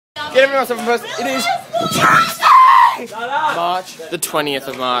Get everyone something first. It is Tuesday! March the 20th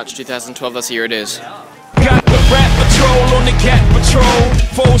of March 2012. That's the year it is. Got the rap patrol on the cat patrol.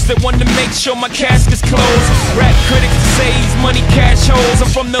 Foes that want to make sure my casket's closed. Rap critics say he's money cash holes. I'm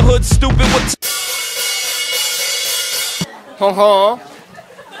from the hood, stupid with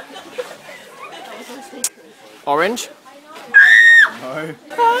Orange? No.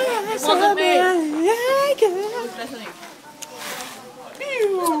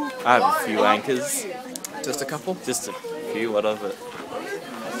 I have a few anchors. Just a couple? Just a few, what of it?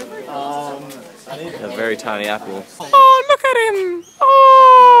 A very tiny apple. Oh, look at him!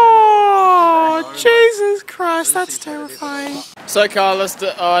 Oh, Jesus Christ, that's terrifying. So, Carlos,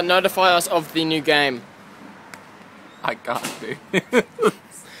 notify us of the new game. I can't do.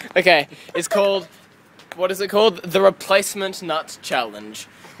 Okay, it's called, what is it called? The Replacement Nut Challenge.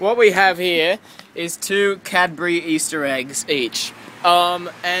 What we have here is 2 Cadbury Easter eggs each.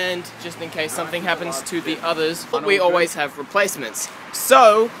 And just in case something happens to the others, we always have replacements.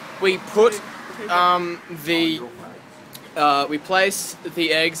 So, we put we place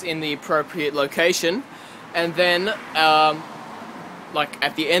the eggs in the appropriate location, and then, like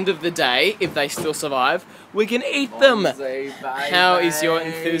at the end of the day, if they still survive, we can eat them. How is your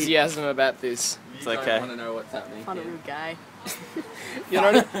enthusiasm about this? It's okay. I want to know what's happening. I'm a real guy. You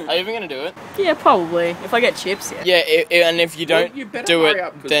know, are you even gonna do it? Yeah, probably. If I get chips, yeah. Yeah, and if you don't do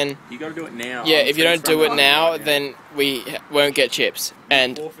it, then You gotta do it now. yeah, if you don't do it now, then we won't get chips,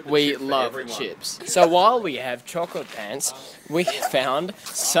 and we love chips. So while we have chocolate pants, we found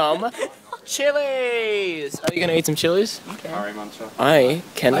some chilies. Are you gonna eat some chilies? Sorry, Muncher. I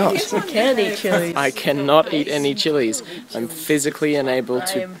cannot. Can't eat chilies. I cannot eat any chilies. I'm physically unable I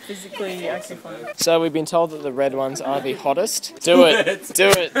to. am physically actually fine. So we've been told that the red ones are the hottest. Do it. Do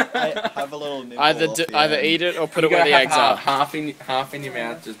it. Have a little nibble Either eat it or put it where the eggs are. Half in your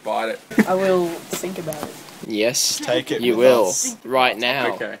mouth, just bite it. I will think about it. Yes, Take it you with will. us. Right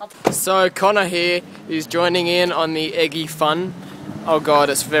now. Okay. So Connor here is joining in on the eggy fun. Oh god,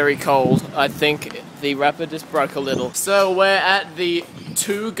 it's very cold. I think the wrapper just broke a little. So we're at the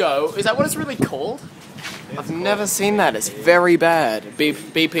To Go. Is that what it's really called? I've never seen that. It's very bad.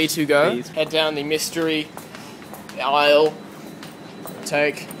 BP To Go. Head down the mystery aisle.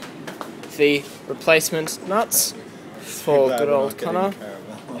 Take the replacement nuts for good old Connor.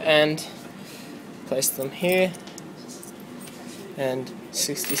 And place them here. And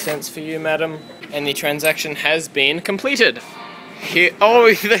 60 cents for you, madam. And the transaction has been completed. Here,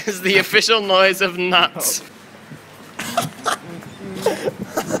 oh, there's the official noise of nuts.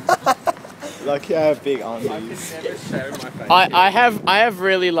 Like you have big undies. I have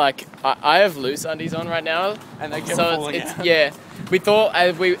really like I have loose undies on right now, And they kept so falling it's out. yeah. We thought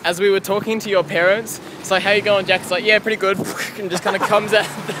as we were talking to your parents, it's like, how you going, Jack? It's like, yeah, pretty good, and just kind of comes out.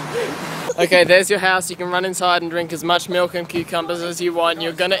 Okay, there's your house. You can run inside and drink as much milk and cucumbers as you want.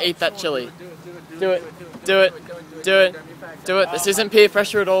 You're gonna eat that chili. Do it. Do it. Do it. Do it. This isn't peer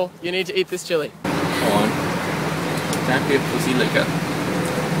pressure at all. You need to eat this chili. Come on. Don't be a pussy licker.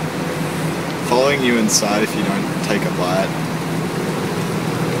 Following you inside if you don't take a bite.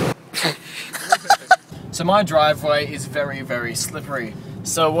 So my driveway is very, very slippery.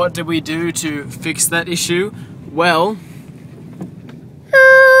 So what do we do to fix that issue? Well,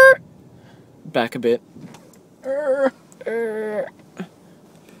 back a bit.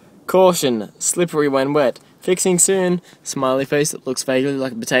 Caution, slippery when wet. Fixing soon. Smiley face that looks vaguely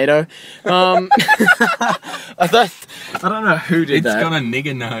like a potato. I don't know who did that. It's got a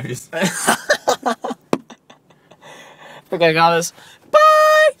nigger nose. Okay, guys.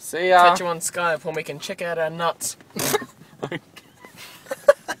 Bye! See ya. Catch you on Skype when we can check out our nuts.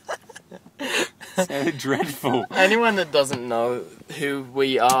 So dreadful. Anyone that doesn't know who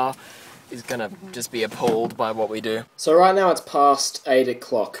we are is gonna just be appalled by what we do. So right now it's past 8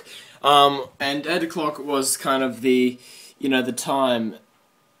 o'clock. And 8 o'clock was kind of the, you know, the time,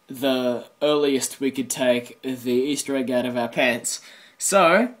 the earliest we could take the Easter egg out of our pants.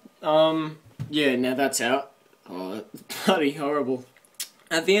 So, yeah, now that's out. Oh, bloody horrible.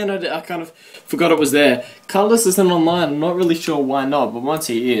 At the end, I kind of forgot it was there. Carlos isn't online. I'm not really sure why not, but once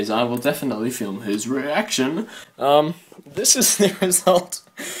he is, I will definitely film his reaction. This is the result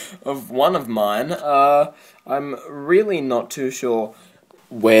of one of mine. I'm really not too sure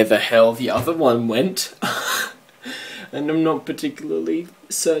where the hell the other one went. And I'm not particularly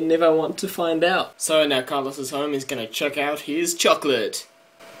certain if I want to find out. So now Carlos is home. He's going to check out his chocolate.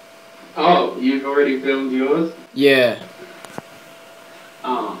 Oh, you've already filmed yours? Yeah.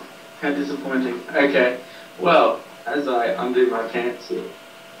 Oh, how disappointing. Okay, well, as I undo my pants,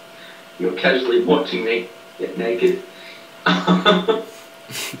 you're casually watching me get naked.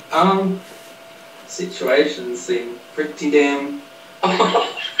 Situations seem pretty damn.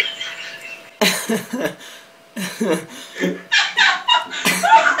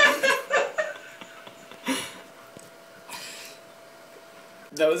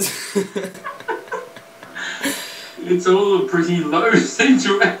 That was. It's all a pretty low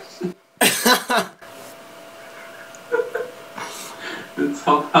situation. The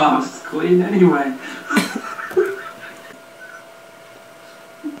top half's clean anyway.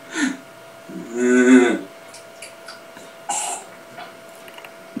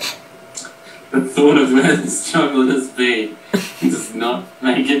 The thought of where this chocolate has been does not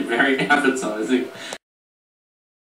make it very appetizing.